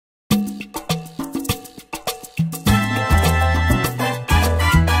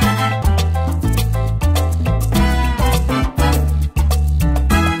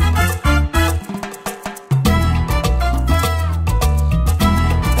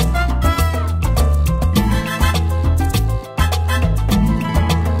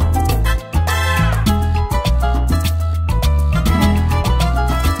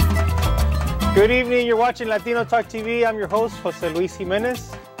watching Latino Talk TV. I'm your host, Jose Luis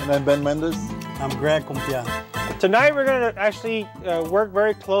Jimenez. And I'm Ben Mendez. I'm Greg Compian. Tonight we're going to actually work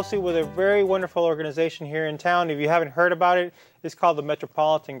very closely with a very wonderful organization here in town. If you haven't heard about it, it's called the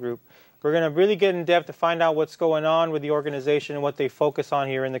Metropolitan Group. We're going to really get in depth to find out what's going on with the organization and what they focus on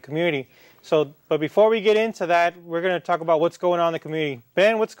here in the community. But before we get into that, we're going to talk about what's going on in the community.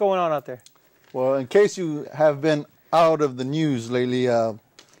 Ben, what's going on out there? Well, in case you have been out of the news lately,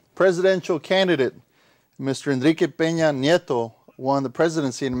 presidential candidate Mr. Enrique Peña Nieto won the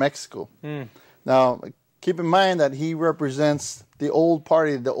presidency in Mexico. Now, keep in mind that he represents the old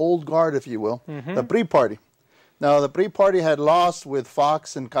party, the old guard, if you will, the PRI party. Now, the PRI party had lost with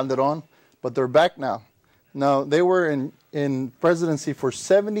Fox and Calderon, but they're back now. Now, they were in presidency for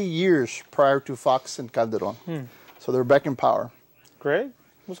 70 years prior to Fox and Calderon. So they're back in power. Greg,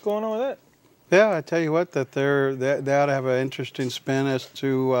 what's going on with that? Yeah, I tell you what, that they ought to have an interesting spin as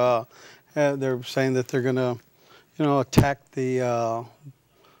to they're saying that they're going to, attack the,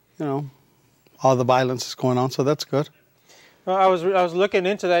 all the violence that's going on. So that's good. Well, I was looking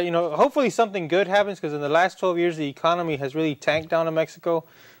into that. Hopefully something good happens, because in the last 12 years the economy has really tanked down in Mexico.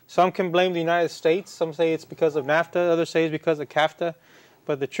 Some can blame the United States. Some say it's because of NAFTA. Others say it's because of CAFTA.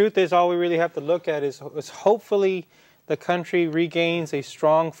 But the truth is, all we really have to look at is hopefully the country regains a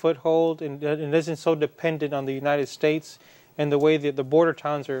strong foothold and isn't so dependent on the United States and the way that the border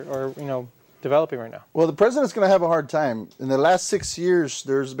towns are developing right now. Well, the president's going to have a hard time. In the last 6 years,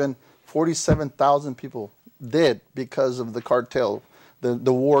 there's been 47,000 people dead because of the cartel,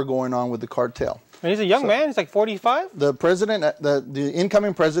 the war going on with the cartel. And he's a young man. He's like 45? The president, the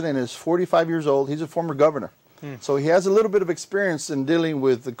incoming president is 45 years old. He's a former governor. So he has a little bit of experience in dealing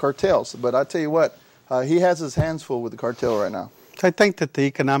with the cartels. But I tell you what, he has his hands full with the cartel right now. I think that the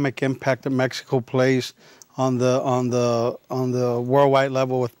economic impact that Mexico plays on the worldwide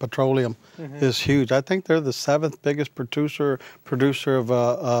level with petroleum is huge. I think they're the 7th biggest producer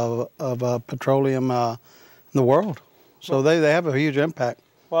of petroleum in the world. So they have a huge impact.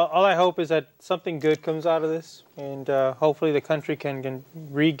 Well, all I hope is that something good comes out of this, and hopefully the country can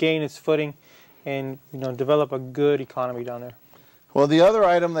regain its footing and develop a good economy down there. Well, the other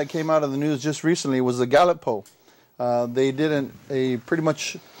item that came out of the news just recently was the Gallup poll. They did pretty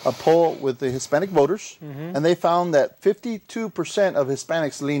much a poll with the Hispanic voters, and they found that 52% of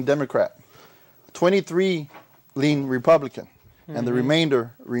Hispanics lean Democrat, 23 lean Republican, and the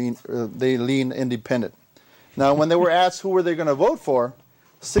remainder they lean independent. Now, when they were asked who were they going to vote for,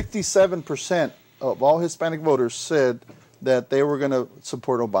 67% of all Hispanic voters said that they were going to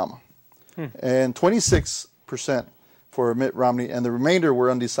support Obama, and 26% for Mitt Romney, and the remainder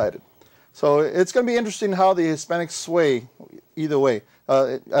were undecided. So it's going to be interesting how the Hispanics sway either way.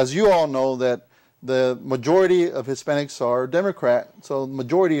 As you all know, that the majority of Hispanics are Democrat, so the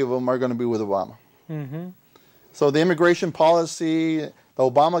majority of them are going to be with Obama. So the immigration policy, the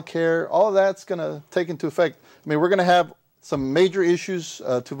Obamacare, all of that's going to take into effect. I mean, we're going to have some major issues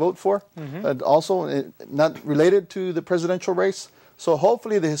to vote for, also not related to the presidential race. So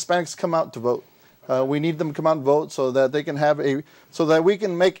hopefully the Hispanics come out to vote. We need them to come out and vote so that they can so that we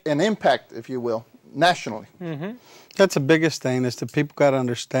can make an impact, if you will, nationally. That's the biggest thing, is that people got to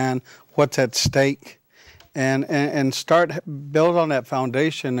understand what's at stake, and start build on that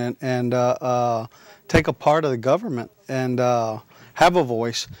foundation and take a part of the government and have a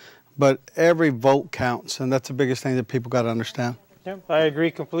voice. But every vote counts, and that's the biggest thing that people got to understand. Yep, I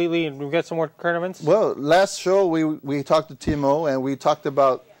agree completely. And we've got some more current events. Well, last show we talked to TMO, and we talked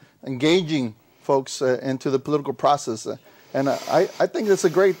about engaging folks into the political process. And I think it's a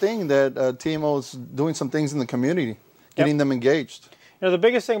great thing that TMO is doing some things in the community, getting them engaged. The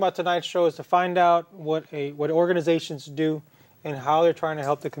biggest thing about tonight's show is to find out what organizations do and how they're trying to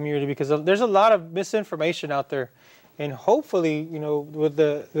help the community, because there's a lot of misinformation out there. And hopefully, with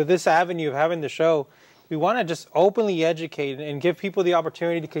this avenue of having the show, we want to just openly educate and give people the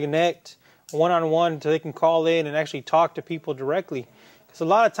opportunity to connect one-on-one so they can call in and actually talk to people directly. Because a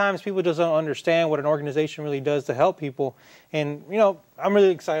lot of times people just don't understand what an organization really does to help people. And, I'm really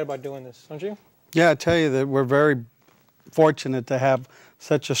excited about doing this, don't you? Yeah, I tell you that we're very fortunate to have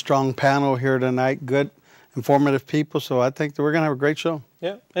such a strong panel here tonight, good, informative people. So I think that we're going to have a great show.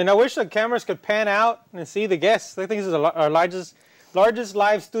 Yeah, and I wish the cameras could pan out and see the guests. I think this is our largest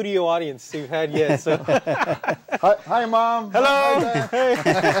live studio audience we've had yet. So. Hi, Mom. Hello.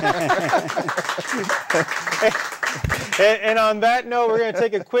 And on that note, we're going to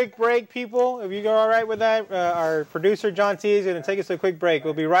take a quick break, people. If you're all right with that, our producer, John T., is going to take us to a quick break.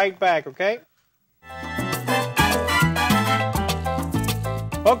 We'll be right back, okay?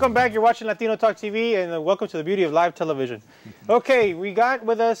 Welcome back. You're watching Latino Talk TV, and welcome to the beauty of live television. Okay, we got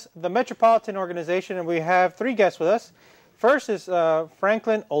with us the Metropolitan Organization, and we have 3 guests with us. First is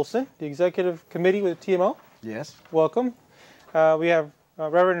Franklin Olson, the Executive Committee with TMO. Yes. Welcome. We have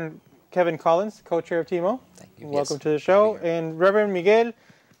Reverend Kevin Collins, co-chair of TMO. Thank you. Welcome to the show. And Reverend Miguel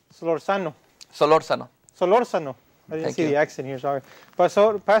Solorzano. Solórzano. Solorzano. I didn't Thank see you. the accent here, sorry.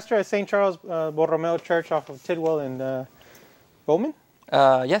 Pastor at St. Charles Borromeo Church off of Tidwell and Bowman.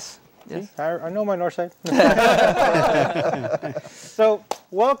 Yes. See? I know my north side. So,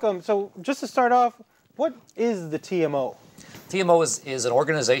 welcome. So, just to start off, what is the TMO? TMO is an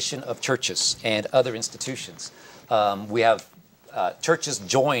organization of churches and other institutions. We have churches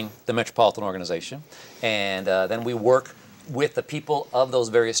join the Metropolitan Organization, and then we work with the people of those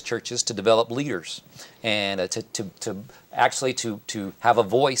various churches to develop leaders and to actually have a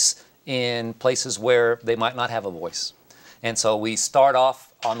voice in places where they might not have a voice. And so we start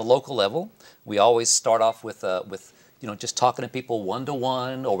off on the local level. We always start off with just talking to people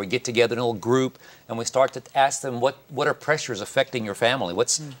one-to-one, or we get together in a little group and we start to ask them what are pressures affecting your family,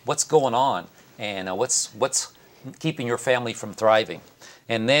 what's going on, and what's keeping your family from thriving.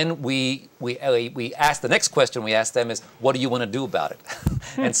 And then we ask the next question we ask them is, what do you want to do about it?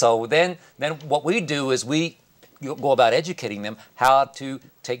 And so then what we do is we go about educating them how to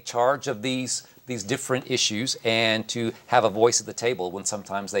take charge of these different issues and to have a voice at the table when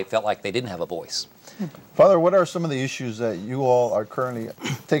sometimes they felt like they didn't have a voice. Father, what are some of the issues that you all are currently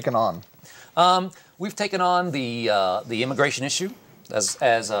taking on? We've taken on the immigration issue. As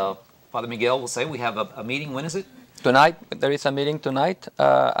Father Miguel will say, we have a meeting. When is it? Tonight, there is a meeting tonight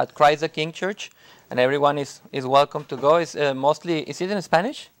at Christ the King Church, and everyone is welcome to go. It's mostly, is it in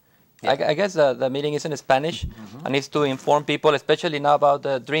Spanish? Yeah. I guess the meeting is in Spanish, and it's to inform people, especially now about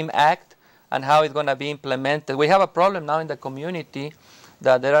the DREAM Act and how it's going to be implemented. We have a problem now in the community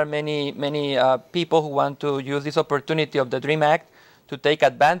that there are many people who want to use this opportunity of the DREAM Act to take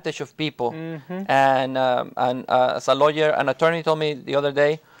advantage of people. And as a lawyer, an attorney told me the other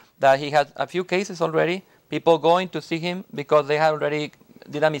day that he had a few cases already, people going to see him because they have already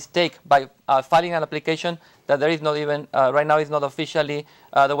did a mistake by filing an application that there is not even, right now is not officially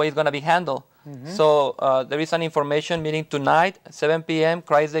the way it's going to be handled. So there is an information meeting tonight, 7 p.m.,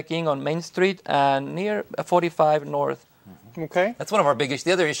 Christ the King on Main Street and near 45 North. Okay. That's one of our big issues.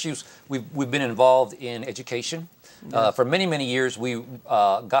 The other issues, we've been involved in education. Yes. For many, many years, we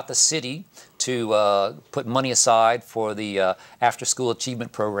got the city to put money aside for the after-school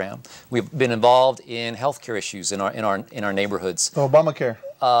achievement program. We've been involved in healthcare issues in our neighborhoods. Obamacare.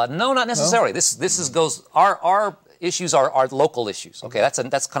 No, not necessarily. No? This goes. Our issues are local issues. Okay,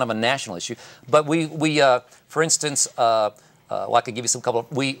 that's kind of a national issue. But we for instance, well, I could give you some couple.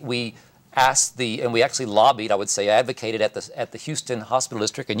 We asked and we actually lobbied, I would say, advocated at the Houston Hospital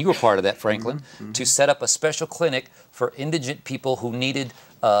District, and you were part of that, Franklin, to set up a special clinic for indigent people who needed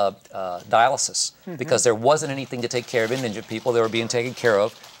dialysis, because there wasn't anything to take care of indigent people. They were being taken care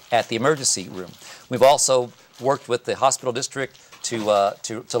of at the emergency room. We've also worked with the hospital district to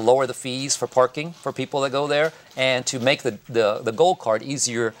lower the fees for parking for people that go there, and to make the gold card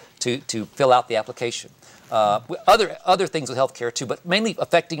easier to fill out the application. Other things with healthcare too, but mainly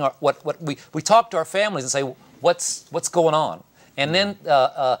affecting what we talk to our families and say what's going on. And then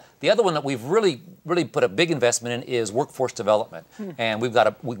the other one that we've really put a big investment in is workforce development. And we've got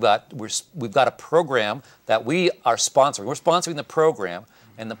a program that we are sponsoring. We're sponsoring the program,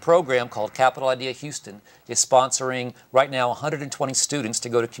 and the program called Capital Idea Houston is sponsoring right now 120 students to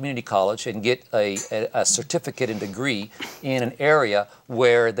go to community college and get a certificate and degree in an area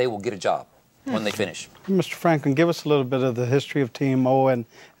where they will get a job when they finish. Mr. Franklin, give us a little bit of the history of TMO,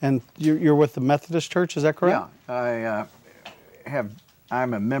 and you're with the Methodist Church, is that correct? Yeah,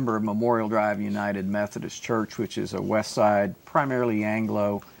 I'm a member of Memorial Drive United Methodist Church, which is a West Side, primarily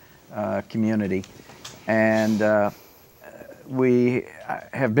Anglo community, and we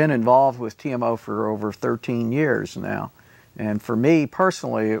have been involved with TMO for over 13 years now. And for me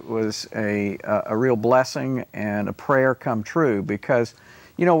personally, it was a real blessing and a prayer come true, because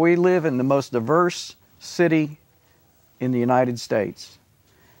you know, we live in the most diverse city in the United States,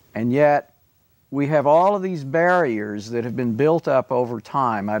 and yet we have all of these barriers that have been built up over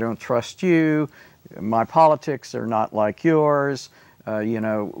time. I don't trust you, my politics are not like yours, you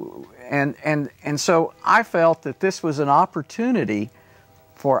know, and so I felt that this was an opportunity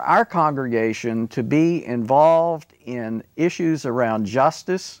for our congregation to be involved in issues around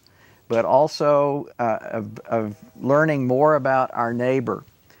justice, but also of learning more about our neighbor.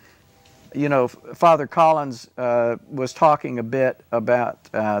 You know, Father Collins was talking a bit about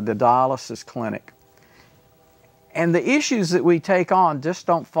the dialysis clinic. And the issues that we take on just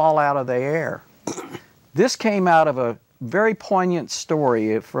don't fall out of the air. This came out of a very poignant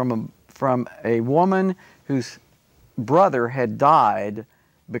story from a woman whose brother had died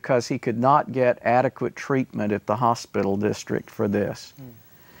because he could not get adequate treatment at the hospital district for this.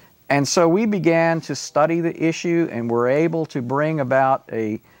 And so we began to study the issue, and were able to bring about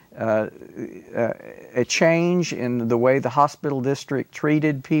a change in the way the hospital district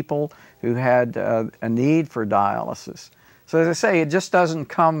treated people who had a need for dialysis. So as I say, it just doesn't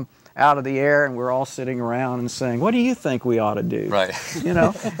come out of the air and we're all sitting around and saying, what do you think we ought to do? Right. You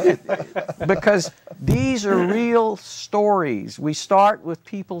know, because these are real stories. We start with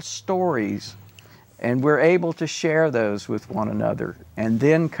people's stories, and we're able to share those with one another and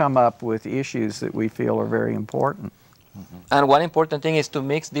then come up with issues that we feel are very important. And one important thing is to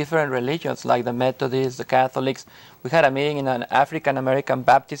mix different religions, like the Methodists, the Catholics. We had a meeting in an African American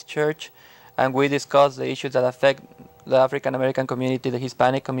Baptist church, and we discussed the issues that affect the African American community, the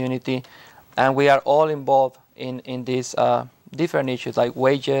Hispanic community, and we are all involved in these different issues like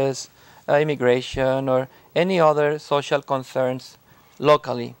wages, immigration, or any other social concerns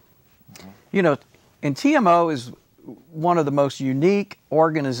locally. You know, and TMO is one of the most unique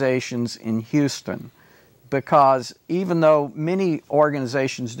organizations in Houston, because even though many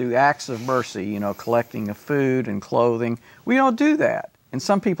organizations do acts of mercy, you know, collecting of food and clothing, we don't do that. And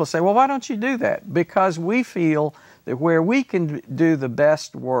some people say, well, why don't you do that? Because we feel that where we can do the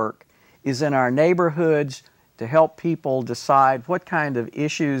best work is in our neighborhoods to help people decide what kind of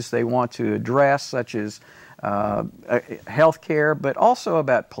issues they want to address, such as health care, but also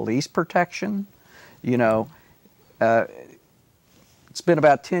about police protection. You know, it's been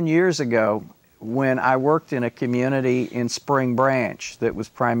about 10 years ago when I worked in a community in Spring Branch that was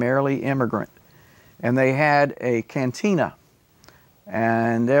primarily immigrant, and they had a cantina.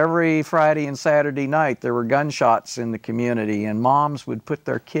 And every Friday and Saturday night there were gunshots in the community, and moms would put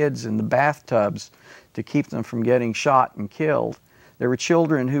their kids in the bathtubs to keep them from getting shot and killed. There were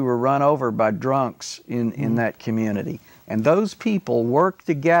children who were run over by drunks in that community. And those people worked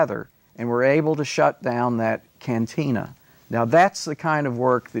together and were able to shut down that cantina. Now that's the kind of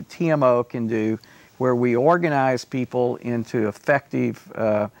work that TMO can do, where we organize people into effective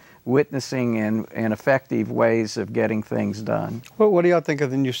witnessing and effective ways of getting things done. What do y'all think of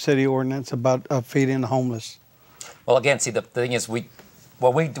the new city ordinance about feeding the homeless? Well, again, see, the thing is, when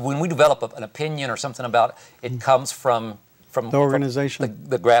we develop an opinion or something about it, it comes from the organization, from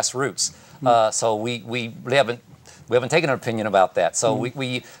the grassroots. So we haven't taken an opinion about that. So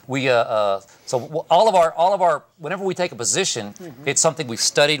so all of our whenever we take a position, it's something we've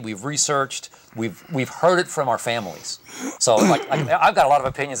studied, we've researched, we've heard it from our families. So like I've got a lot of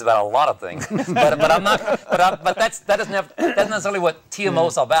opinions about a lot of things, but I'm not. But that's not necessarily what TMO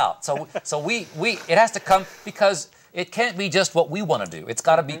is about. So it has to come, because it can't be just what we want to do. It's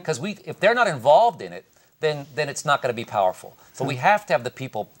got to be, because if they're not involved in it, then it's not going to be powerful. So we have to have the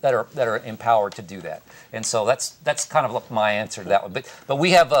people that are empowered to do that. And so that's kind of my answer to that one. But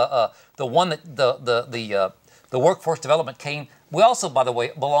we have the one that the workforce development came. We also, by the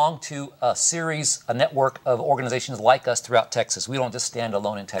way, belong to a network of organizations like us throughout Texas. We don't just stand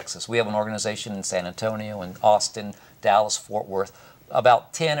alone in Texas. We have an organization in San Antonio and Austin, Dallas, Fort Worth,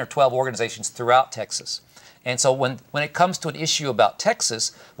 about 10 or 12 organizations throughout Texas. And so when it comes to an issue about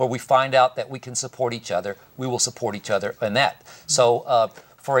Texas, where we find out that we can support each other, we will support each other in that. So,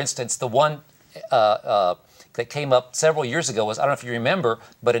 for instance, the one that came up several years ago was, I don't know if you remember,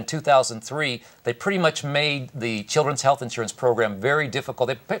 but in 2003, they pretty much made the children's health insurance program very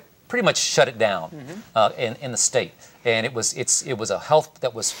difficult. They pretty much shut it down in the state. And it was a health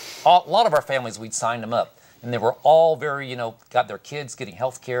that was, a lot of our families, we'd signed them up. And they were all very, got their kids getting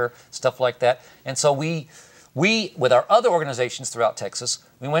health care, stuff like that. And so we, with our other organizations throughout Texas,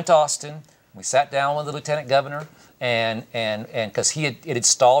 we went to Austin, we sat down with the lieutenant governor, and because it had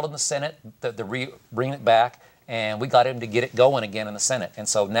stalled in the Senate, bringing it back, and we got him to get it going again in the Senate. And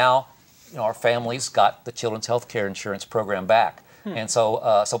so now, our families got the children's health care insurance program back. And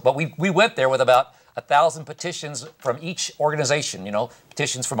but we went there with about 1,000 petitions from each organization,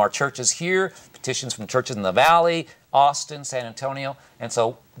 petitions from our churches here, petitions from churches in the Valley, Austin, San Antonio. And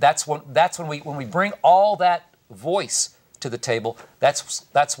so that's when we bring all that voice to the table,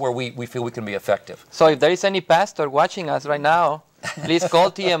 that's where we feel we can be effective. So if there is any pastor watching us right now please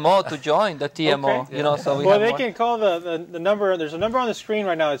call TMO to join the TMO. Okay. You know, so we Well, have they more. can call the number. There's a number on the screen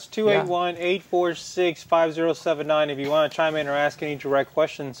right now. It's 281-846-5079 if you want to chime in or ask any direct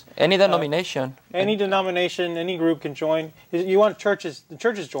questions. Any denomination. Any denomination, any group can join. You want the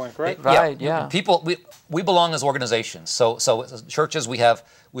churches join, correct? Right, yeah. People, we belong as organizations. So churches, we have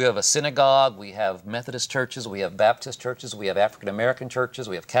a synagogue, we have Methodist churches, we have Baptist churches, we have African American churches,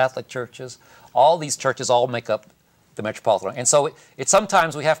 we have Catholic churches. All these churches all make up the metropolitan. And so it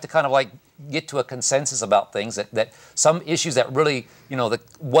sometimes we have to kind of like get to a consensus about things that some issues that really, the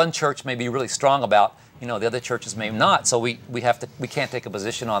one church may be really strong about, the other churches may not. So we can't take a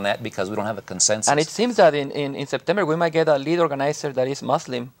position on that because we don't have a consensus. And it seems that in September we might get a lead organizer that is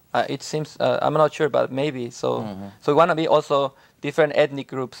Muslim. It seems, I'm not sure, but maybe. So we want to be also different ethnic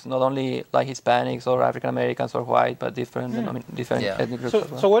groups, not only like Hispanics or African Americans or white, but different ethnic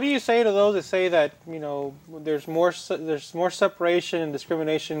groups. So what do you say to those that say that there's more separation and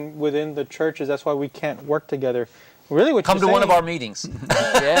discrimination within the churches? That's why we can't work together. Really, what come to one of our meetings.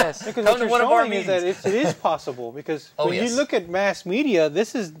 Yes, because come what to you're one of our showing is meetings. that it is possible. Because when you look at mass media,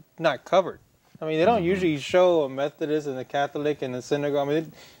 this is not covered. I mean, they don't usually show a Methodist and a Catholic and a synagogue. I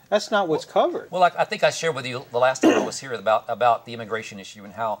mean, that's not what's covered. Well, I think I shared with you the last time I was here about the immigration issue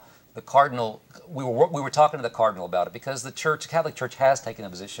and how the cardinal. We were talking to the cardinal about it because the Catholic Church has taken a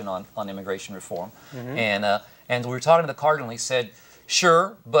position on immigration reform, and we were talking to the cardinal. He said,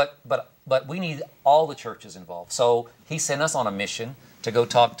 "Sure, but we need all the churches involved." So he sent us on a mission to go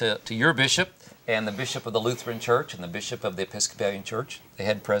talk to your bishop and the bishop of the Lutheran Church and the bishop of the Episcopalian Church, the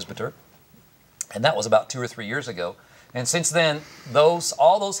head presbyter, and that was about 2 or 3 years ago. And since then,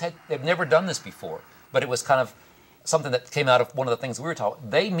 they've never done this before, but it was kind of something that came out of one of the things we were talking.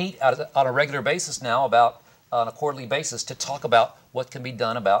 They meet on a regular basis now, on a quarterly basis, to talk about what can be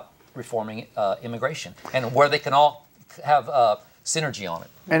done about reforming immigration and where they can all have synergy on it.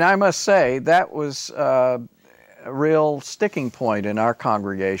 And I must say that was a real sticking point in our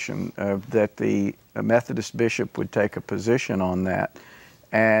congregation, that the Methodist bishop would take a position on that,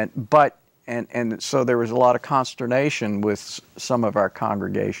 And so there was a lot of consternation with some of our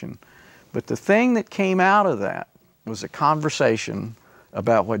congregation. But the thing that came out of that was a conversation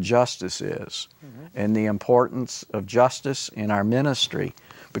about what justice is and the importance of justice in our ministry,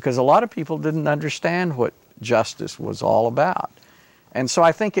 because a lot of people didn't understand what justice was all about. And so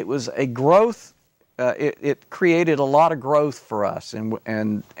I think it was a growth, it created a lot of growth for us,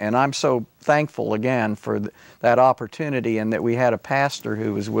 and I'm so thankful again for that opportunity, and that we had a pastor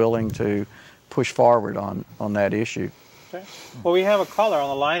who was willing to push forward on that issue. Okay. Well, we have a caller on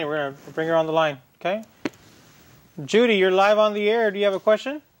the line, and we're going to bring her on the line. Okay. Judy, you're live on the air. Do you have a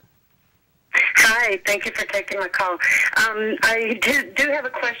question? Hi, thank you for taking my call. I do have a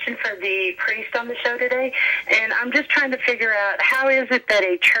question for the priest on the show today, and I'm just trying to figure out how is it that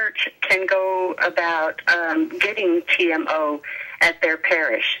a church can go about getting TMO at their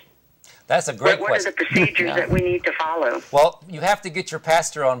parish? That's a great question. What are the procedures that we need to follow? Well, you have to get your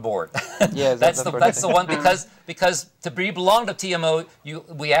pastor on board. Yeah, that's the one, because to belong to TMO,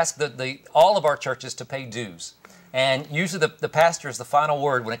 we ask all of our churches to pay dues. And usually the pastor is the final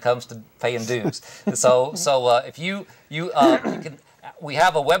word when it comes to paying dues. So if you can, we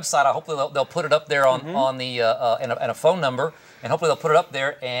have a website. Hopefully they'll put it up there on the and a phone number, and hopefully they'll put it up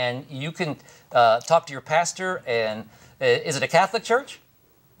there, and you can talk to your pastor. And is it a Catholic church?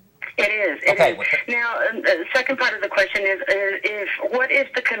 It is. It is. Now, the second part of the question is what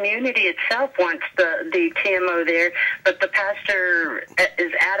if the community itself wants the TMO there, but the pastor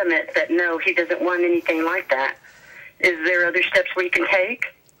is adamant that no, he doesn't want anything like that? Is there other steps we can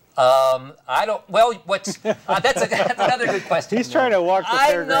take? I don't. Well, that's another good question. He's trying to walk the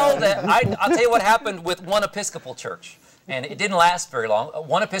fairground. I know that. I'll tell you what happened with one Episcopal church, and it didn't last very long.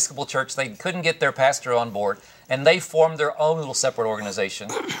 One Episcopal church, they couldn't get their pastor on board, and they formed their own little separate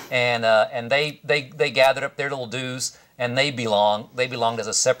organization, and they gathered up their little dues, and they belonged as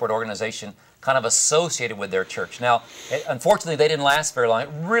a separate organization, kind of associated with their church. Now, unfortunately, they didn't last very long. It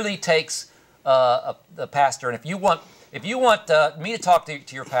really takes a pastor, and if you want me to talk to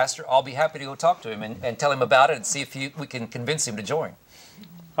your pastor, I'll be happy to go talk to him and tell him about it and see if we can convince him to join.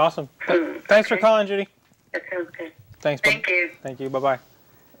 Awesome. Thanks for calling, Judy. That sounds good. Thanks. Thank you. Thank you. Bye-bye.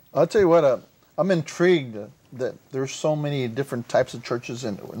 I'll tell you what, I'm intrigued that there's so many different types of churches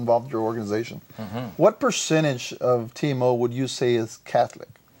involved in your organization. What percentage of TMO would you say is Catholic?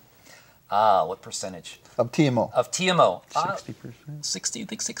 What percentage? Of TMO. Of TMO. 60%. 60, you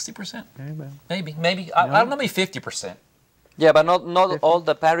think 60%? Maybe. I don't know, maybe 50%. Yeah, but not all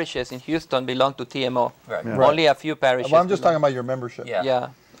the parishes in Houston belong to TMO. Right. Only a few parishes. Well, I'm just talking about your membership. Yeah,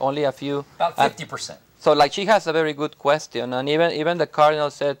 only a few. About 50%. So like she has a very good question, and even the cardinal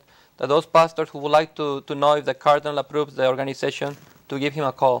said that those pastors who would like to know if the cardinal approves the organization, to give him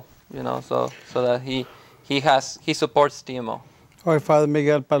a call, so that he supports TMO. Oye, Father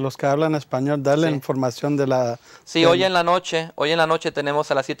Miguel, para los que hablan español, darle Sí. información de la... Sí, hoy en la noche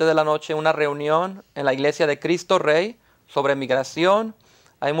tenemos a las 7 de la noche una reunión en la iglesia de Cristo Rey sobre migración.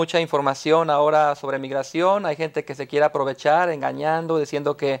 Hay mucha información ahora sobre migración. Hay gente que se quiere aprovechar, engañando,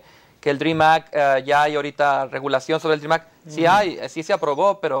 diciendo que el Dream Act, ya hay ahorita regulación sobre el Dream Act. Sí sí se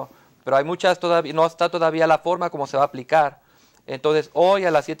aprobó, pero hay muchas todavía, no está todavía la forma como se va a aplicar. Entonces, hoy a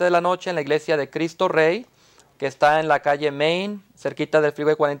las 7 de la noche en la iglesia de Cristo Rey, que está en la calle Main, cerquita del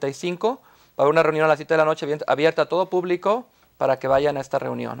Freeway 45, va a haber una reunión a las 7 de la noche abierta a todo público para que vayan a esta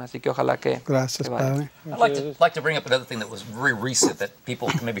reunión. Así que ojalá que... Gracias, que vayan. Padre. I'd like to bring up another thing that was very recent that people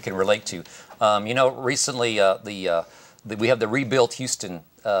maybe can relate to. Recently we have the Rebuild Houston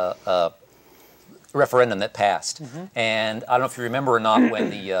referendum that passed, and I don't know if you remember or not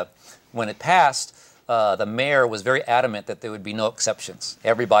when it passed. The mayor was very adamant that there would be no exceptions.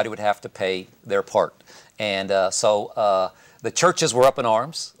 Everybody would have to pay their part, and so the churches were up in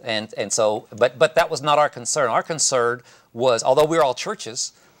arms, and so but that was not our concern. Our concern was, although we're all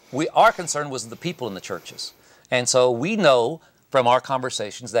churches, our concern was the people in the churches, and so we know from our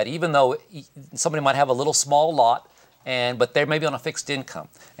conversations that even though somebody might have a little small lot, but they're maybe on a fixed income,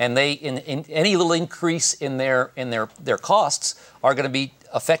 and they in any little increase in their costs are going to be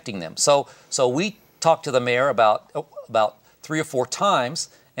affecting them. So we talked to the mayor about 3 or 4 times,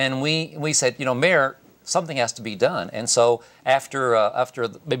 and we said, Mayor, something has to be done. And so after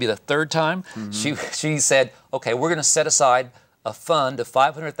maybe the 3rd time, she said, okay, we're going to set aside a fund of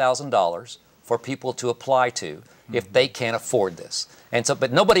 $500,000 for people to apply to if they can't afford this. And so,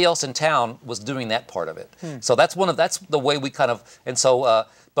 but nobody else in town was doing that part of it. So that's the way we kind of, and so,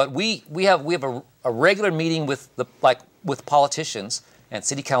 but we have a regular meeting with with politicians and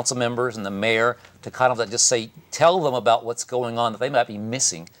city council members and the mayor to kind of just tell them about what's going on that they might be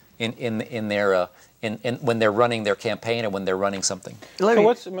missing in their when they're running their campaign or when they're running something. So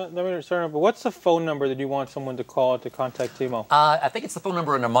what's the phone number that you want someone to call to contact TMO? I think it's the phone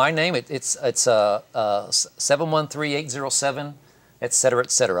number under my name. It's 713-807, et cetera,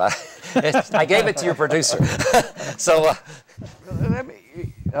 et cetera. I gave it to your producer. So,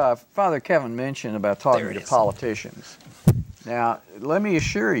 Father Kevin mentioned about talking to politicians. Now, let me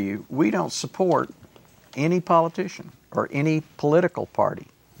assure you, we don't support any politician or any political party.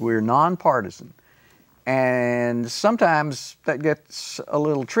 We're nonpartisan. And sometimes that gets a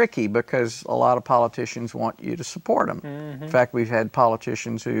little tricky because a lot of politicians want you to support them. In fact, we've had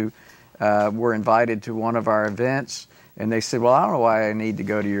politicians who were invited to one of our events, and they said, well, I don't know why I need to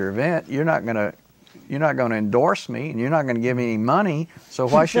go to your event. You're not going to endorse me, and you're not going to give me any money, so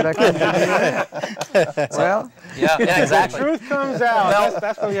why should I come to your event? Well, yeah, exactly. The truth comes out. Well,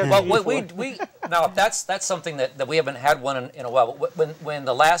 that's what we have to we now that's something that we haven't had one in a while. When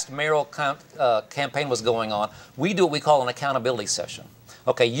the last mayoral campaign was going on, we do what we call an accountability session.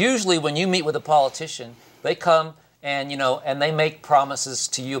 Okay, usually when you meet with a politician, they come and and they make promises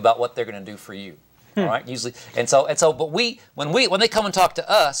to you about what they're going to do for you. All right, usually, and so, but when they come and talk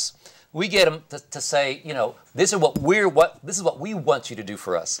to us, we get them to say, this is what we want you to do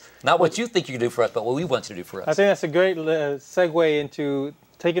for us. Not what you think you can do for us, but what we want you to do for us. I think that's a great segue into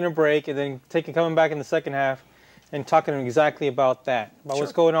taking a break and then coming back in the second half and talking exactly about that, about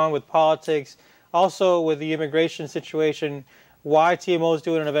what's going on with politics, also with the immigration situation, why TMO is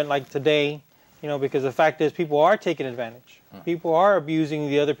doing an event like today, because the fact is people are taking advantage. People are abusing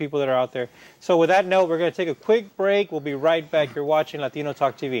the other people that are out there. So with that note, we're going to take a quick break. We'll be right back. You're watching Latino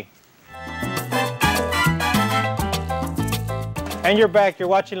Talk TV. And you're back. You're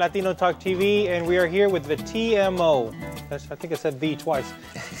watching Latino Talk TV, and we are here with the TMO. I think I said the twice.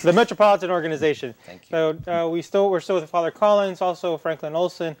 The Metropolitan Organization. Thank you. So we're still with Father Collins, also Franklin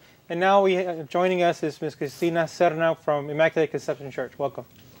Olson, and now joining us is Ms. Cristina Serna from Immaculate Conception Church. Welcome.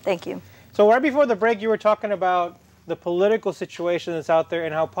 Thank you. So right before the break, you were talking about the political situation that's out there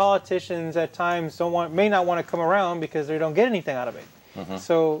and how politicians at times may not want to come around because they don't get anything out of it.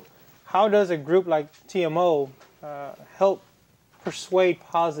 So how does a group like TMO help persuade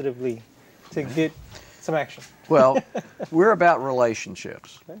positively to get some action? Well, we're about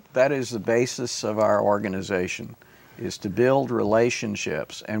relationships. Okay. That is the basis of our organization, is to build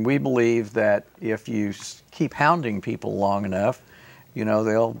relationships. And we believe that if you keep hounding people long enough,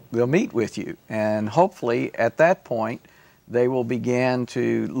 they'll meet with you. And hopefully at that point, they will begin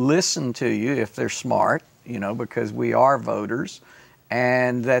to listen to you if they're smart, because we are voters,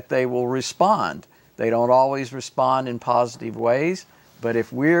 and that they will respond. They don't always respond in positive ways, But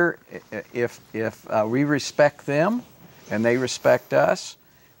if we respect them and they respect us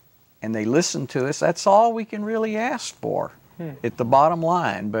and they listen to us, that's all we can really ask for at the bottom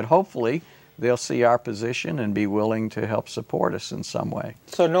line. But hopefully they'll see our position and be willing to help support us in some way.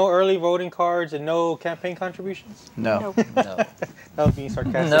 So no early voting cards and no campaign contributions? No. No. That would be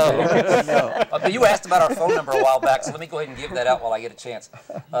sarcastic. No. But you asked about our phone number a while back, so let me go ahead and give that out while I get a chance.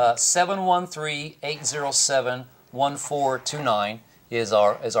 713-807-1429 is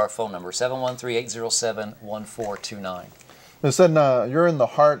our phone number. 713-807-1429. Listen, you're in the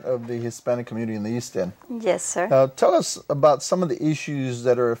heart of the Hispanic community in the East End. Yes, sir. Tell us about some of the issues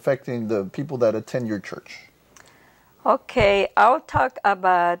that are affecting the people that attend your church. Okay, I'll talk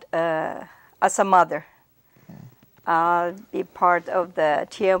about as a mother. I'll be part of the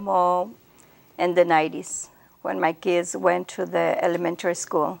TMO in the 90s when my kids went to the elementary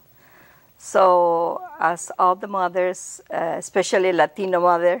school. So as all the mothers, especially Latino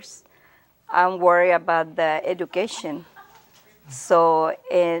mothers, I'm worried about the education. So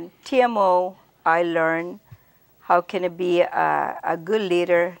in TMO, I learned how can I be a good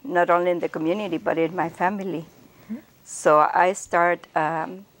leader, not only in the community, but in my family. So I start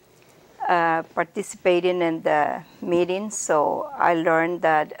participating in the meetings. So I learned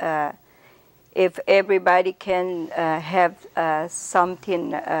that if everybody can have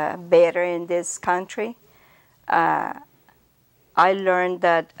something better in this country, I learned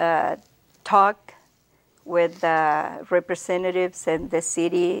that talk with the representatives in the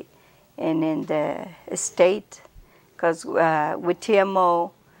city and in the state, because with TMO,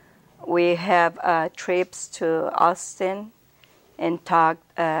 we have trips to Austin and talk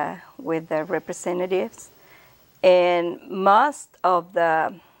with the representatives. And most of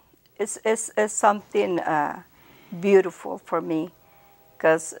the, it's something beautiful for me,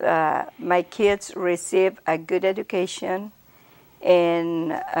 because my kids receive a good education,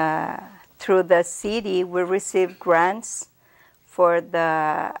 and through the city, we receive grants for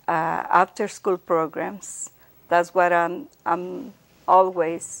the after-school programs. That's what I'm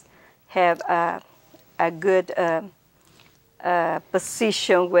always have a good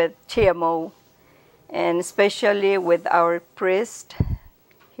position with TMO, and especially with our priest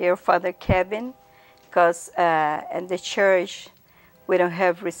here, Father Kevin, because in the church, we don't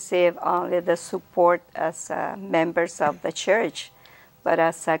have received only the support as members of the church, but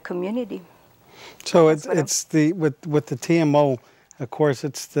as a community. So it's the with the TMO, of course,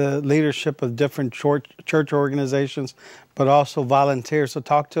 it's the leadership of different church organizations, but also volunteers. So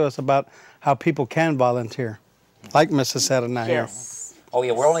talk to us about how people can volunteer, like Mrs. Serna here. Yes. Oh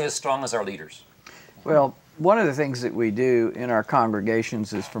yeah, we're only as strong as our leaders. Well, one of the things that we do in our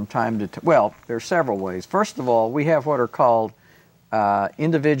congregations is from time to time, well, there are several ways. First of all, we have what are called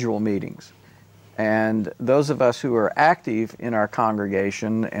individual meetings. And those of us who are active in our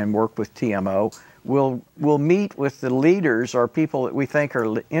congregation and work with TMO will meet with the leaders or people that we think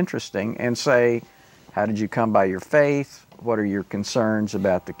are interesting and say, how did you come by your faith? What are your concerns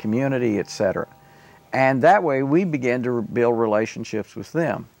about the community, etc. And that way we begin to build relationships with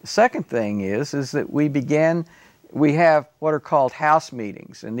them. The second thing is that we have what are called house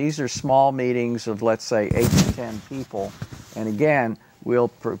meetings. And these are small meetings of, let's say, 8 to 10 people. And again,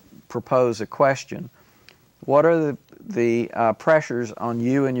 we'll propose a question. What are the pressures on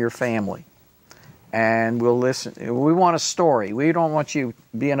you and your family? And we'll listen. We want a story. We don't want you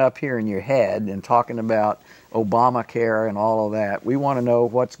being up here in your head and talking about Obamacare and all of that. We want to know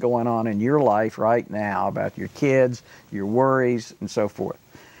what's going on in your life right now about your kids, your worries, and so forth.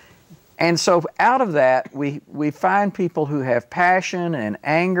 And so out of that, we find people who have passion and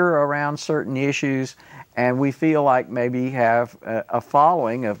anger around certain issues, and we feel like maybe have a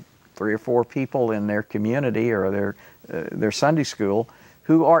following of 3 or 4 people in their community or their Sunday school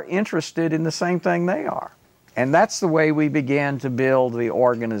who are interested in the same thing they are. And that's the way we began to build the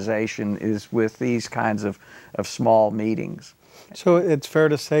organization, is with these kinds of small meetings. So it's fair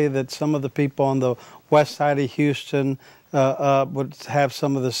to say that some of the people on the west side of Houston would have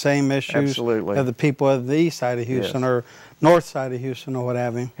some of the same issues Absolutely. as the people of the east side of Houston, yes, or north side of Houston, or what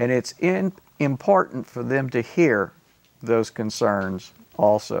have you. And it's important for them to hear those concerns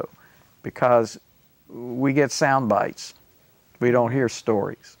also, because we get sound bites. We don't hear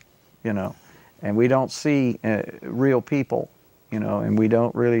stories, and we don't see real people, and we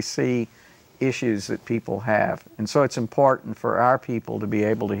don't really see issues that people have. And so it's important for our people to be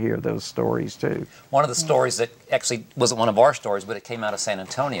able to hear those stories too. One of the stories that actually wasn't one of our stories, but it came out of San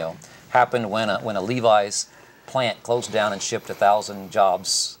Antonio, happened when a Levi's plant closed down and shipped 1,000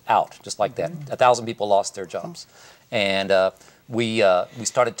 jobs out, just like that. 1,000 people lost their jobs. And we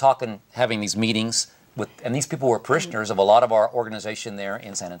started talking, having these meetings, and these people were parishioners of a lot of our organization there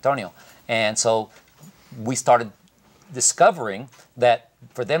in San Antonio. And so we started discovering that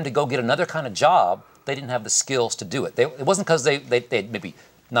for them to go get another kind of job, they didn't have the skills to do it. It wasn't because they'd maybe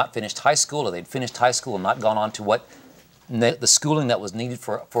not finished high school, or they'd finished high school and not gone on to what the schooling that was needed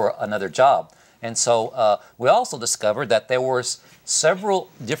for another job. And so we also discovered that there were several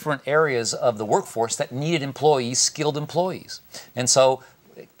different areas of the workforce that needed employees, skilled employees. And so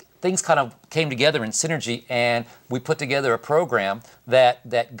things kind of came together in synergy, and we put together a program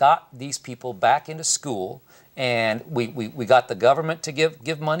that got these people back into school. And we got the government to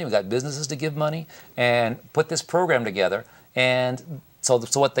give money, we got businesses to give money, and put this program together. And so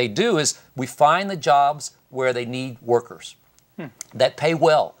what they do is we find the jobs where they need workers that pay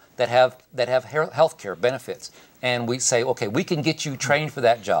well, that have health care benefits. And we say, okay, we can get you trained for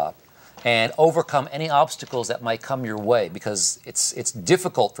that job and overcome any obstacles that might come your way, because it's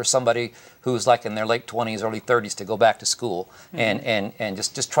difficult for somebody who's like in their late 20s, early 30s to go back to school and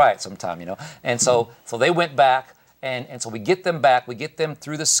just try it sometime, you know. And so they went back, and so we get them back, we get them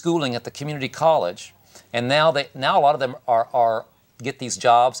through the schooling at the community college, and now a lot of them are get these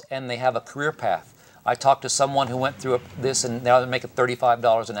jobs and they have a career path. I talked to someone who went through this, and now they're making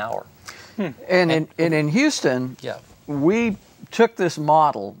 $35 an hour. And in Houston, we took this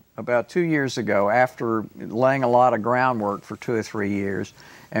model about 2 years ago after laying a lot of groundwork for 2 or 3 years,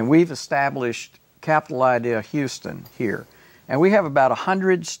 and we've established Capital Idea Houston here. And we have about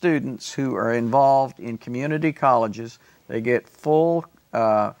 100 students who are involved in community colleges. They get full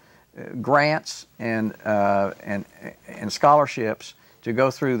grants and scholarships to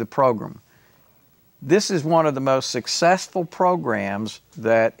go through the program. This is one of the most successful programs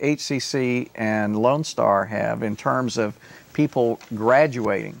that HCC and Lone Star have in terms of people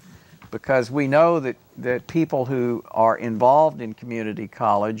graduating, because we know that people who are involved in community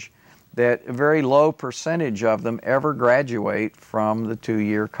college, that a very low percentage of them ever graduate from the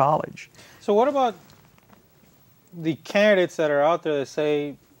 2-year college. So what about the candidates that are out there that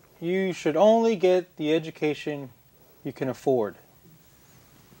say you should only get the education you can afford?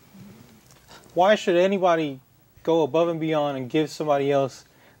 Why should anybody go above and beyond and give somebody else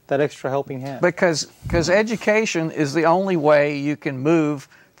that extra helping hand? Because education is the only way you can move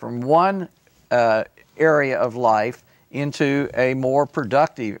from one area of life into a more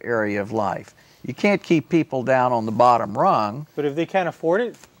productive area of life. You can't keep people down on the bottom rung. But if they can't afford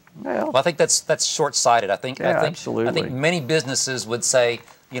it? Well, I think that's short-sighted. I think absolutely. I think many businesses would say,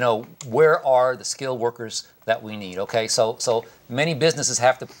 you know, where are the skilled workers that we need? Okay, so many businesses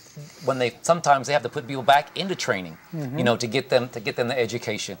have to, sometimes they have to put people back into training, you know, to get them the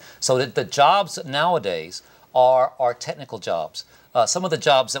education. So that the jobs nowadays are technical jobs. Some of the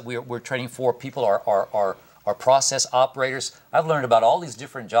jobs that we're training for, people are process operators. I've learned about all these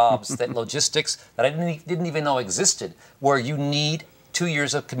different jobs, that logistics that I didn't even know existed, where you need 2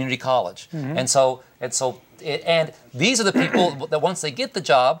 years of community college. And these are the people that once they get the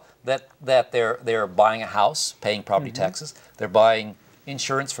job, that they're buying a house, paying property taxes, they're buying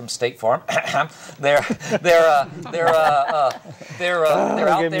insurance from State Farm. they're out there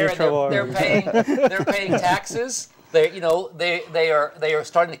and they're paying taxes. They are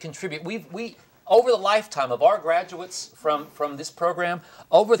starting to contribute. We over the lifetime of our graduates from this program,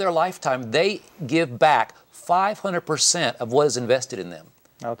 over their lifetime, they give back 500% of what is invested in them.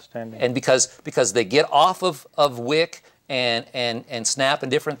 Outstanding. And because they get off of WIC and SNAP and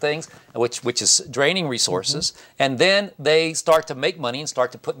different things, which is draining resources, and then they start to make money and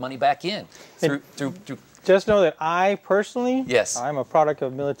start to put money back in through. Just know that I personally, yes, I'm a product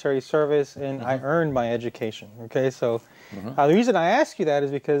of military service, and I earned my education. Okay, so the reason I ask you that is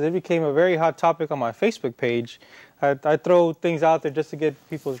because it became a very hot topic on my Facebook page. I throw things out there just to get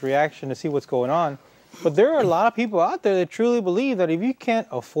people's reaction to see what's going on. But there are a lot of people out there that truly believe that if you can't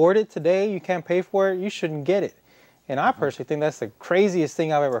afford it today, you can't pay for it, you shouldn't get it. And I personally think that's the craziest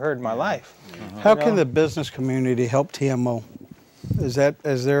thing I've ever heard in my life. How can the business community help TMO? Is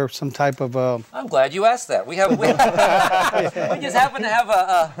there some type of I'm glad you asked that. We just happen to have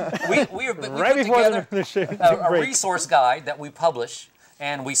we put together a resource guide that we publish,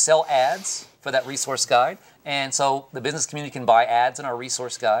 and we sell ads for that resource guide. And so the business community can buy ads in our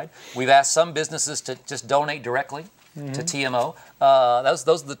resource guide. We've asked some businesses to just donate directly to TMO.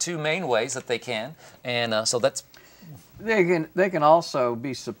 Those are the two main ways that they can. And so that's... They can also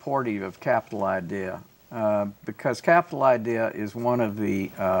be supportive of Capital Idea, because Capital Idea is one of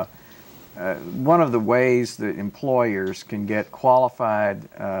the ways that employers can get qualified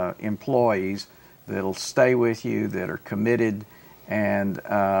employees that'll stay with you, that are committed, and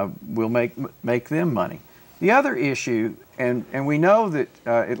will make them money. The other issue, and we know that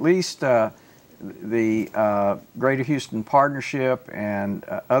at least the Greater Houston Partnership and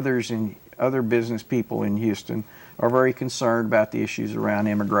other business people in Houston are very concerned about the issues around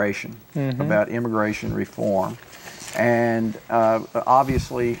immigration, about immigration reform. And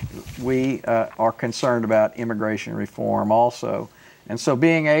obviously, we are concerned about immigration reform also. And so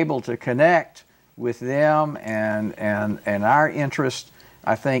being able to connect with them and our interest,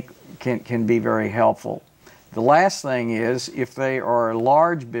 I think, can be very helpful. The last thing is, if they are a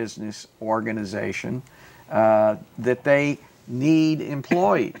large business organization, that they need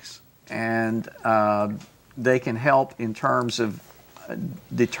employees. And they can help in terms of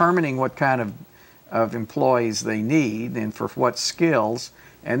determining what kind of employees they need and for what skills,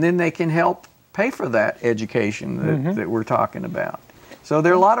 and then they can help pay for that education that we're talking about. So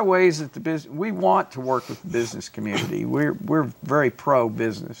there are a lot of ways that we want to work with the business community. We're very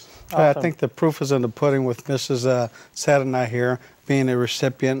pro-business. I think the proof is in the pudding with Mrs. Sadana here being a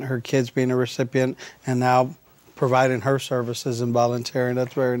recipient, her kids being a recipient, and now providing her services and volunteering.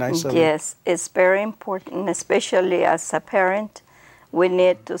 That's very nice of you. Yes, it's very important, especially as a parent. We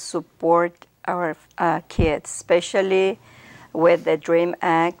need to support our kids, especially with the DREAM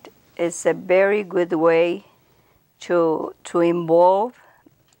Act. It's a very good way to involve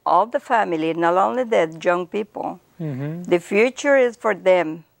all the family, not only the young people. The future is for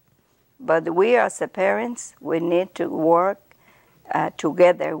them, but we as the parents, we need to work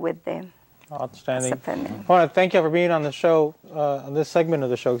together with them. Outstanding. I want to thank you for being on the show, on this segment of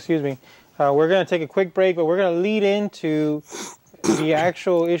the show, excuse me. We're going to take a quick break, but we're going to lead into the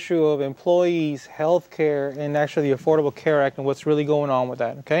actual issue of employees, health care, and actually the Affordable Care Act and what's really going on with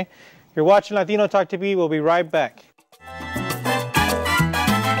that, okay? You're watching Latino Talk TV. We'll be right back.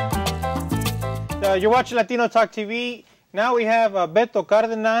 You're watching Latino Talk TV. Now we have Beto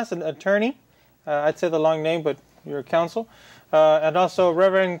Cardenas, an attorney. I'd say the long name, but you're a counsel. And also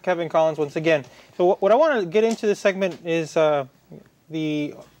Reverend Kevin Collins once again. So what I want to get into this segment is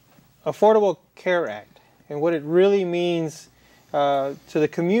the Affordable Care Act and what it really means to the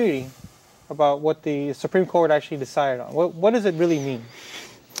community about what the Supreme Court actually decided on. What does it really mean?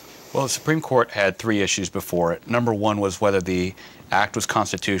 Well, the Supreme Court had three issues before it. Number one was whether the act was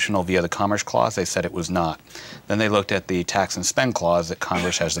constitutional via the Commerce Clause. They said it was not. Then they looked at the Tax and Spend Clause, that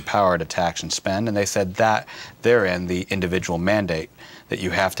Congress has the power to tax and spend, and they said that therein the individual mandate that you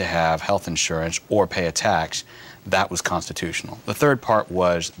have to have health insurance or pay a tax, that was constitutional. The third part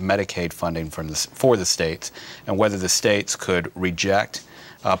was Medicaid funding for the states and whether the states could reject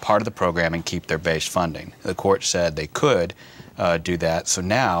part of the program and keep their base funding. The court said they could do that. So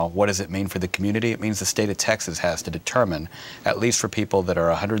now, what does it mean for the community? It means the state of Texas has to determine, at least for people that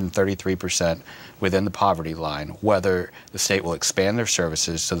are 133% within the poverty line, whether the state will expand their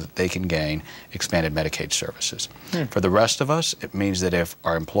services so that they can gain expanded Medicaid services. For the rest of us, it means that if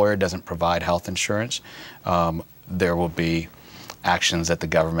our employer doesn't provide health insurance, there will be actions that the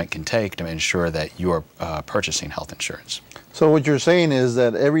government can take to ensure that you are purchasing health insurance. So what you're saying is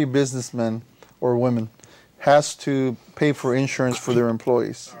that every businessman or woman has to pay for insurance for their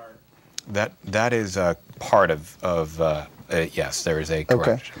employees. That is a part of yes, there is a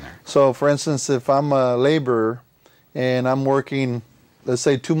correction there. So for instance, if I'm a laborer and I'm working, let's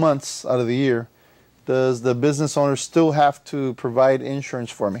say 2 months out of the year, does the business owner still have to provide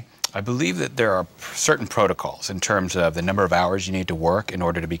insurance for me? I believe that there are certain protocols in terms of the number of hours you need to work in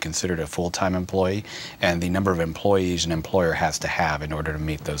order to be considered a full-time employee and the number of employees an employer has to have in order to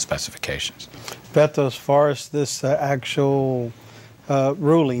meet those specifications. Beto, as far as this actual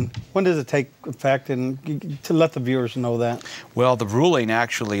ruling, when does it take effect, and to let the viewers know that? Well, the ruling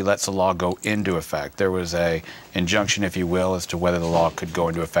actually lets the law go into effect. There was a injunction, if you will, as to whether the law could go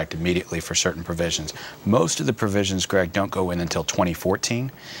into effect immediately for certain provisions. Most of the provisions, Greg, don't go in until 2014,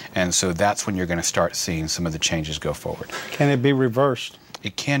 and so that's when you're going to start seeing some of the changes go forward. Can it be reversed?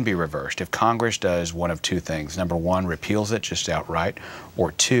 It can be reversed if Congress does one of two things. Number one, repeals it just outright,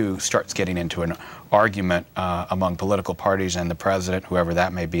 or two, starts getting into an argument among political parties and the president, whoever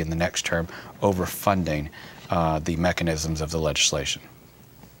that may be in the next term, over funding the mechanisms of the legislation.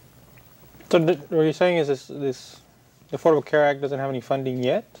 So what you're saying is this Affordable Care Act doesn't have any funding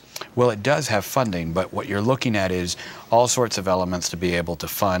yet? Well, it does have funding, but what you're looking at is all sorts of elements to be able to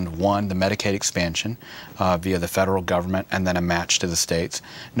fund, one, the Medicaid expansion via the federal government and then a match to the states.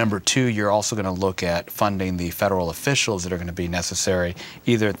 Number two, you're also going to look at funding the federal officials that are going to be necessary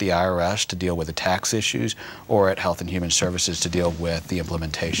either at the IRS to deal with the tax issues or at Health and Human Services to deal with the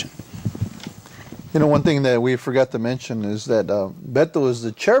implementation. You know, one thing that we forgot to mention is that Beto is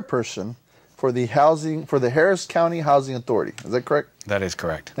the chairperson for the Harris County Housing Authority. Is that correct? That is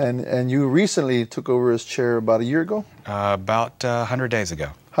correct. And you recently took over as chair about a year ago? About 100 days ago.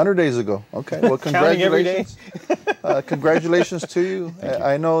 100 days ago. Okay. Well, congratulations. Congratulations to you.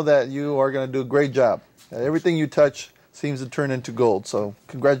 I know that you are going to do a great job. Everything you touch seems to turn into gold. So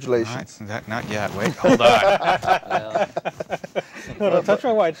congratulations. Not yet. Wait, hold on. No, don't touch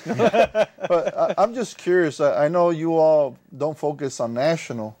my whites. But I'm just curious. I know you all don't focus on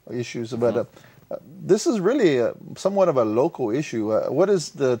national issues, but this is really somewhat of a local issue. What is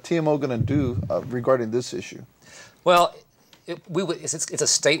the TMO going to do regarding this issue? Well, it's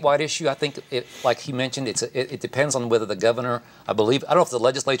a statewide issue. I think, like he mentioned, it depends on whether the governor, I don't know if the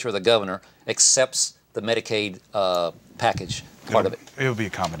legislature or the governor accepts the Medicaid package part of it. It'll be a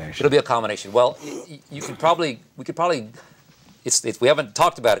combination. It'll be a combination. Well, we could probably, we haven't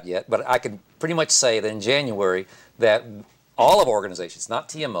talked about it yet, but I can pretty much say that in January that all of our organizations, not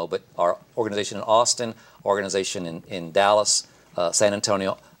TMO, but our organization in Austin, organization in Dallas, San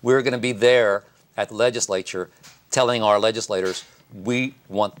Antonio, we're going to be there at the legislature telling our legislators we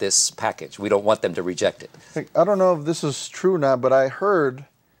want this package. We don't want them to reject it. I don't know if this is true or not, but I heard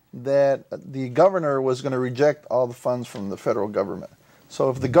that the governor was going to reject all the funds from the federal government. So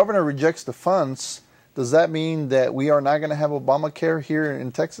if the governor rejects the funds, does that mean that we are not going to have Obamacare here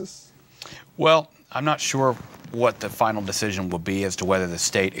in Texas? Well, I'm not sure what the final decision will be as to whether the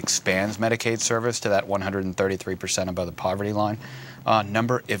state expands Medicaid service to that 133% above the poverty line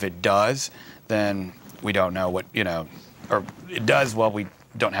number. If it does, then we don't know what, or it does, well, we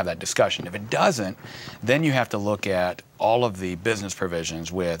don't have that discussion. If it doesn't, then you have to look at all of the business provisions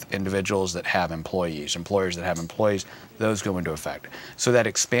with individuals that have employees, employers that have employees, those go into effect. So that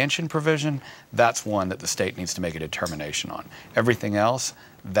expansion provision, that's one that the state needs to make a determination on. Everything else,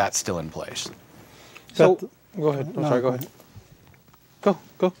 that's still in place. So, go ahead. I'm sorry, go ahead.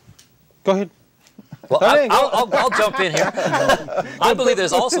 Go ahead. Well, I'll jump in here. I believe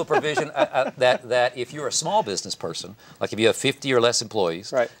there's also provision that if you're a small business person, like if you have 50 or less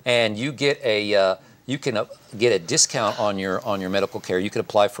employees, right, and you get you can get a discount on your medical care, you could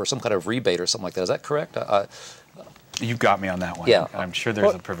apply for some kind of rebate or something like that. Is that correct? You've got me on that one. Yeah. I'm sure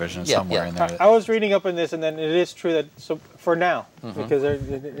there's a provision somewhere in there. I was reading up on this, and then it is true that for now, because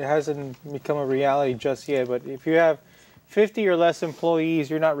it hasn't become a reality just yet, but if you have 50 or less employees,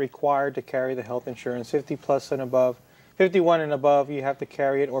 you're not required to carry the health insurance. 50 plus and above, 51 and above, you have to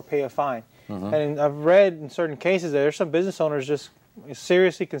carry it or pay a fine. And I've read in certain cases that there's some business owners just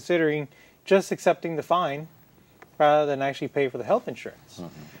seriously considering just accepting the fine rather than actually pay for the health insurance.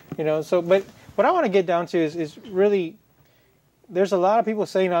 So, but what I want to get down to is really, there's a lot of people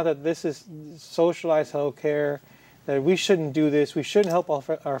saying now that this is socialized health care, that we shouldn't do this, we shouldn't help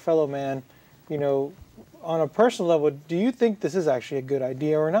our fellow man, on a personal level, do you think this is actually a good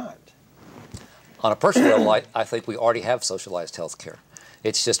idea or not? On a personal level, I think we already have socialized health care.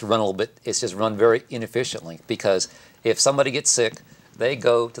 It's just run a little bit, it's just run very inefficiently, because if somebody gets sick, they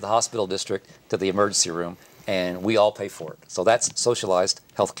go to the hospital district, to the emergency room, and we all pay for it. So that's socialized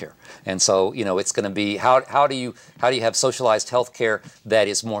health care. And so, it's going to be, how do you have socialized health care that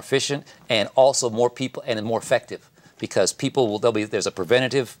is more efficient and also more people and more effective? Because there's a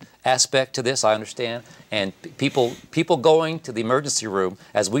preventative aspect to this, I understand, and people going to the emergency room,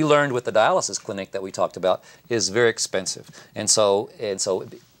 as we learned with the dialysis clinic that we talked about, is very expensive. And so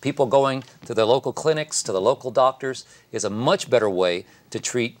people going to their local clinics, to the local doctors, is a much better way to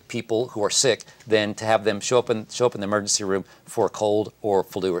treat people who are sick than to have them show up in the emergency room for a cold or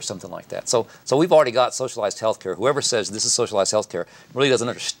flu or something like that. So we've already got socialized health care. Whoever says this is socialized health care really doesn't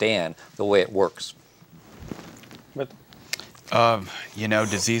understand the way it works. But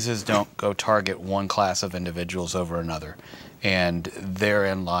diseases don't go target one class of individuals over another. And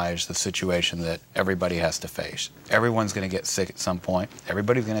therein lies the situation that everybody has to face. Everyone's going to get sick at some point.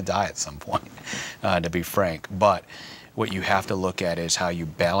 Everybody's going to die at some point, to be frank. But what you have to look at is how you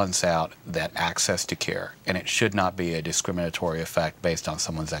balance out that access to care. And it should not be a discriminatory effect based on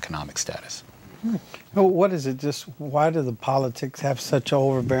someone's economic status. What is it? Why do the politics have such an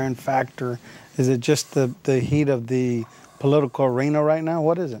overbearing factor? Is it just the heat of the political arena right now?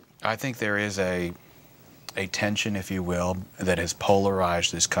 What is it? I think there is a tension, if you will, that has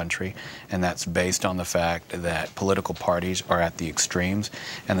polarized this country, and that's based on the fact that political parties are at the extremes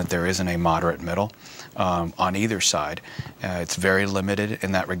and that there isn't a moderate middle on either side. It's very limited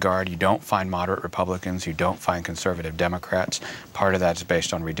in that regard. You don't find moderate Republicans, you don't find conservative Democrats. Part of that's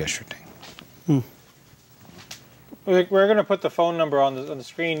based on redistricting. We're going to put the phone number on the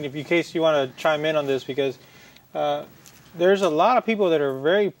screen in case you want to chime in on this, because there's a lot of people that are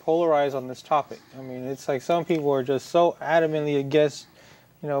very polarized on this topic. I mean, it's like some people are just so adamantly against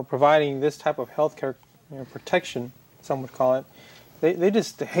providing this type of healthcare protection, some would call it, they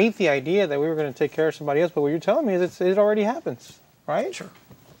just hate the idea that we were going to take care of somebody else. But what you're telling me is it already happens, right? Sure.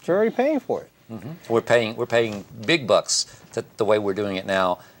 You're already paying for it. Mm-hmm. We're paying big bucks the way we're doing it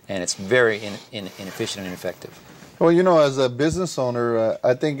now, and it's very inefficient and ineffective. Well, as a business owner,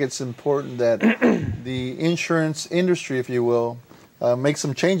 I think it's important that the insurance industry, if you will, make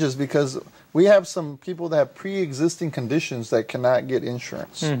some changes, because we have some people that have pre-existing conditions that cannot get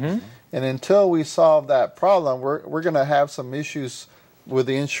insurance. Mm-hmm. And until we solve that problem, we're going to have some issues with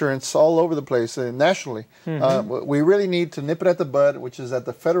the insurance all over the place nationally. Mm-hmm. We really need to nip it at the bud, which is at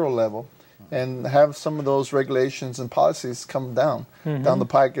the federal level, and have some of those regulations and policies come down the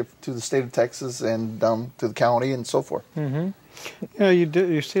pike to the state of Texas and down to the county and so forth. Mm-hmm.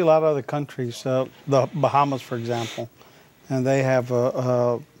 You see a lot of other countries, the Bahamas, for example, and they have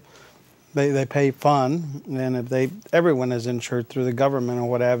they pay fund, and if everyone is insured through the government or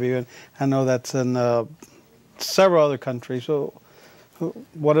what have you. And I know that's in several other countries. So,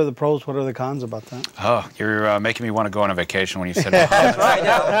 what are the pros? What are the cons about that? Oh, you're making me want to go on a vacation when you said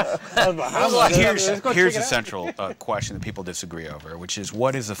Bahamas. Here's a central question that people disagree over, which is,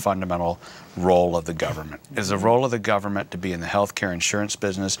 what is the fundamental role of the government? Is the role of the government to be in the healthcare insurance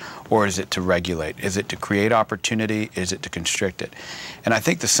business, or is it to regulate? Is it to create opportunity? Is it to constrict it? And I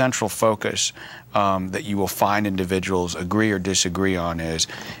think the central focus that you will find individuals agree or disagree on is,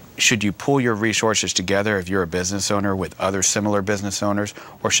 should you pool your resources together if you're a business owner with other similar business owners,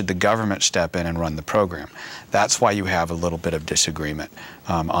 or should the government step in and run the program? That's why you have a little bit of disagreement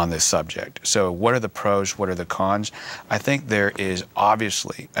on this subject. So what are the pros? What are the cons? I think there is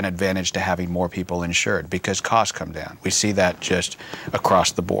obviously an advantage to having more people insured because costs come down. We see that just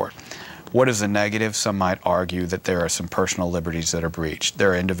across the board. What is the negative? Some might argue that there are some personal liberties that are breached.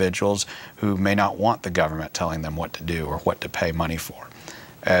 There are individuals who may not want the government telling them what to do or what to pay money for.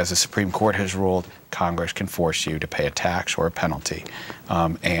 As the Supreme Court has ruled, Congress can force you to pay a tax or a penalty,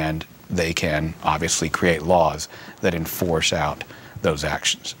 and they can obviously create laws that enforce out those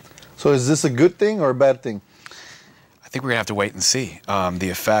actions. So is this a good thing or a bad thing? I think we're going to have to wait and see the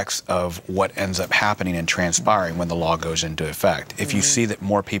effects of what ends up happening and transpiring when the law goes into effect. If you see that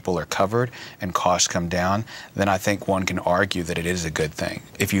more people are covered and costs come down, then I think one can argue that it is a good thing.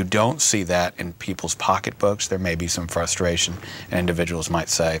 If you don't see that in people's pocketbooks, there may be some frustration, and individuals might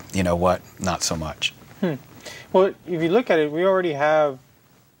say, you know what, not so much. Well, if you look at it, we already have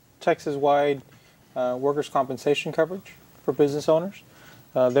Texas-wide workers' compensation coverage for business owners.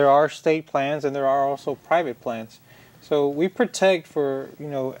 There are state plans and there are also private plans. So we protect for,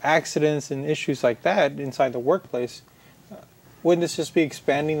 accidents and issues like that inside the workplace. Wouldn't this just be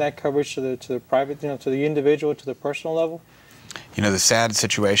expanding that coverage to the private, to the individual, to the personal level? The sad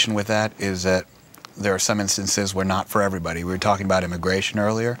situation with that is that there are some instances where not for everybody. We were talking about immigration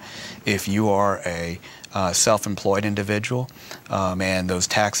earlier. If you are a self-employed individual and those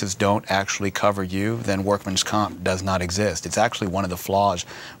taxes don't actually cover you, then workman's comp does not exist. It's actually one of the flaws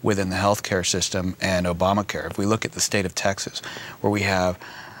within the healthcare system and Obamacare. If we look at the state of Texas, where we have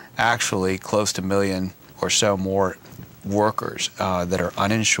actually close to 1 million or so more workers that are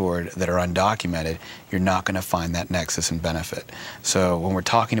uninsured, that are undocumented, you're not going to find that nexus and benefit. So when we're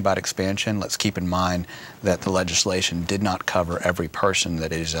talking about expansion, let's keep in mind that the legislation did not cover every person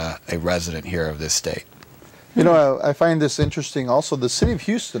that is a resident here of this state. I find this interesting also. The city of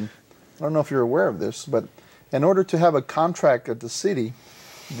Houston, I don't know if you're aware of this, but in order to have a contract at the city,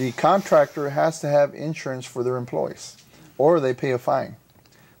 the contractor has to have insurance for their employees, or they pay a fine.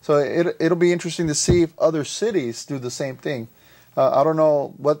 So it'll be interesting to see if other cities do the same thing. I don't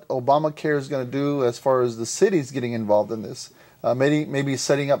know what Obamacare is going to do as far as the cities getting involved in this. Maybe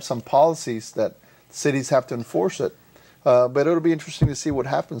setting up some policies that cities have to enforce it. But it'll be interesting to see what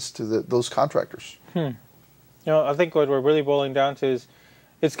happens to those contractors. I think what we're really boiling down to is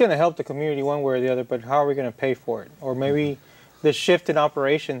it's going to help the community one way or the other, but how are we going to pay for it? Or maybe the shift in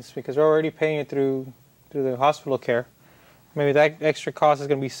operations, because we're already paying it through the hospital care. Maybe that extra cost is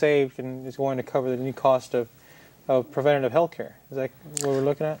going to be saved and is going to cover the new cost of preventative health care. Is that what we're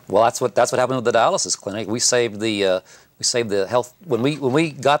looking at? Well, that's what happened with the dialysis clinic. We saved the health when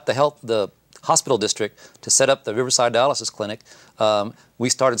we got the hospital district to set up the Riverside dialysis clinic. We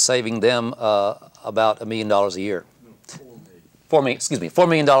started saving them about $1 million a year. $4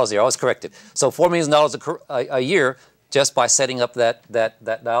 million a year. I was corrected. So $4 million a year just by setting up that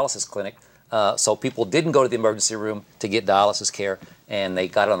dialysis clinic. So people didn't go to the emergency room to get dialysis care, and they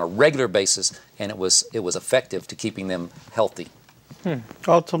got it on a regular basis, and it was effective to keeping them healthy.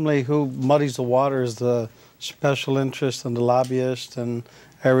 Ultimately, who muddies the water is the special interest and the lobbyists and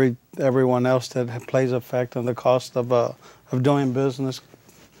everyone else that plays effect on the cost of doing business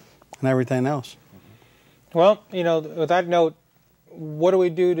and everything else. Well, you know, with that note, what do we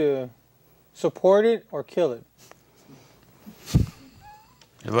do to support it or kill it?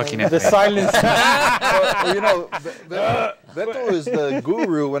 You're looking at the me. silence. Well, you know, Beto is the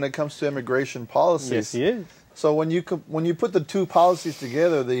guru when it comes to immigration policies. Yes, he is. So when you put the two policies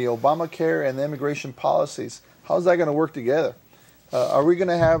together, the Obamacare and the immigration policies, how's that going to work together? Are we going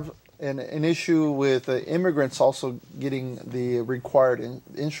to have an issue with immigrants also getting the required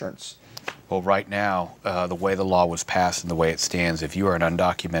insurance? Well, right now, the way the law was passed and the way it stands, if you are an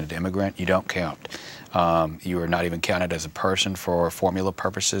undocumented immigrant, you don't count. You are not even counted as a person for formula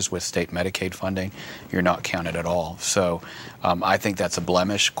purposes with state Medicaid funding. You're not counted at all. So I think that's a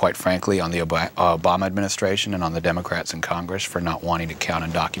blemish, quite frankly, on the Obama administration and on the Democrats in Congress for not wanting to count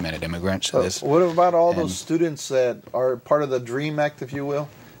undocumented immigrants. What about all those students that are part of the DREAM Act, if you will,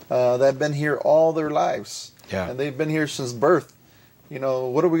 that have been here all their lives? Yeah. And they've been here since birth. You know,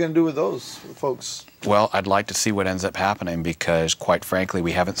 what are we going to do with those folks? Well, I'd like to see what ends up happening because, quite frankly,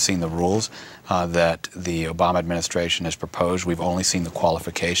 we haven't seen the rules that the Obama administration has proposed. We've only seen the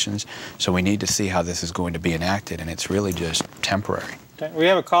qualifications. So we need to see how this is going to be enacted, and it's really just temporary. Okay. We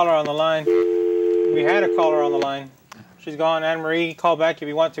have a caller on the line. We had a caller on the line. She's gone. Anne-Marie, call back if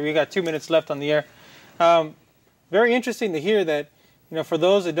you want to. We got 2 minutes left on the air. Very interesting to hear that, you know, for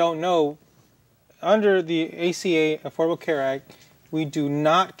those that don't know, under the ACA, Affordable Care Act, we do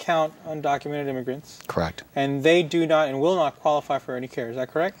not count undocumented immigrants. Correct. And they do not and will not qualify for any care. Is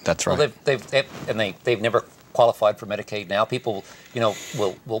that correct? That's right. Well, they've never qualified for Medicaid. Now people, you know,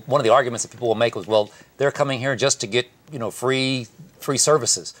 will one of the arguments that people will make was, well, they're coming here just to get, you know, free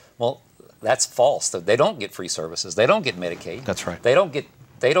services. Well, that's false. They don't get free services. They don't get Medicaid. That's right. They don't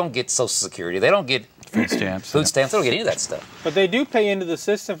get Social Security. They don't get food stamps. Food stamps. They don't get any of that stuff. But they do pay into the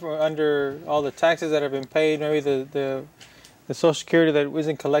system under all the taxes that have been paid. Maybe the Social Security that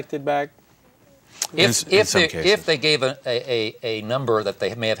isn't collected back. If they gave a number that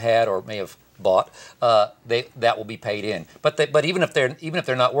they may have had or may have bought, that will be paid in. But even if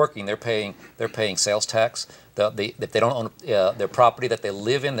they're not working, they're paying sales tax. If they don't own their property that they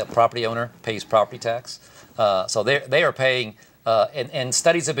live in, the property owner pays property tax. So they are paying. And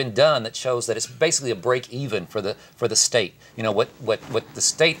studies have been done that shows that it's basically a break even for the state. You know what the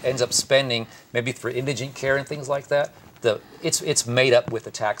state ends up spending maybe for indigent care and things like that. It's made up with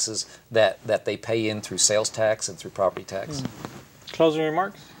the taxes that they pay in through sales tax and through property tax. Closing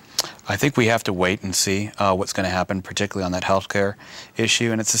remarks? I think we have to wait and see what's going to happen, particularly on that health care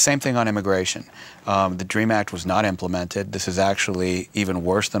issue. And it's the same thing on immigration. The DREAM Act was not implemented. This is actually even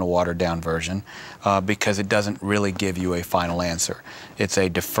worse than a watered-down version because it doesn't really give you a final answer. It's a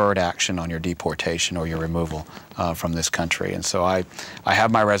deferred action on your deportation or your removal from this country. And so I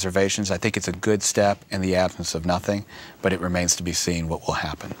have my reservations. I think it's a good step in the absence of nothing, but it remains to be seen what will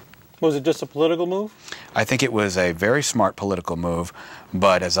happen. Was it just a political move? I think it was a very smart political move,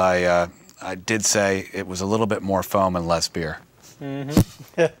 but as I did say, it was a little bit more foam and less beer.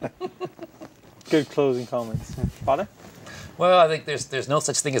 Mm-hmm. Good closing comments. Father? Well, I think there's no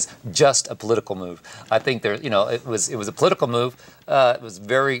such thing as just a political move. I think it was a political move. It was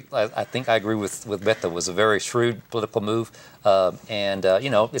very. I think I agree with Beto. It was a very shrewd political move, and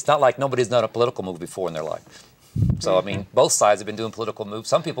it's not like nobody's done a political move before in their life. So I mean, both sides have been doing political moves.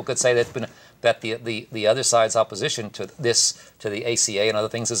 Some people could say that the other side's opposition to the ACA and other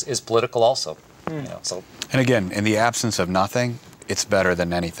things is political also. You know, so. And again, in the absence of nothing, it's better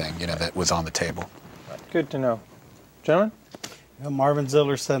than anything that was on the table. Good to know, gentlemen. You know, Marvin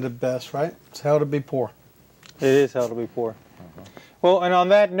Ziller said it best, right? It's hell to be poor. It is hell to be poor. Well, and on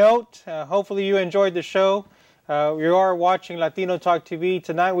that note, hopefully you enjoyed the show. You are watching Latino Talk TV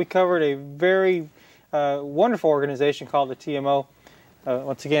tonight. We covered a very wonderful organization called the TMO.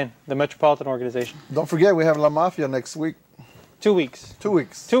 Once again, the Metropolitan Organization. Don't forget, we have La Mafia next week. 2 weeks. 2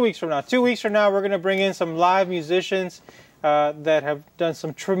 weeks. 2 weeks from now. 2 weeks from now, we're going to bring in some live musicians that have done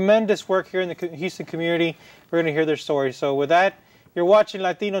some tremendous work here in the Houston community. We're going to hear their stories. So with that, you're watching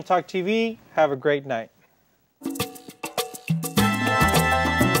Latino Talk TV. Have a great night.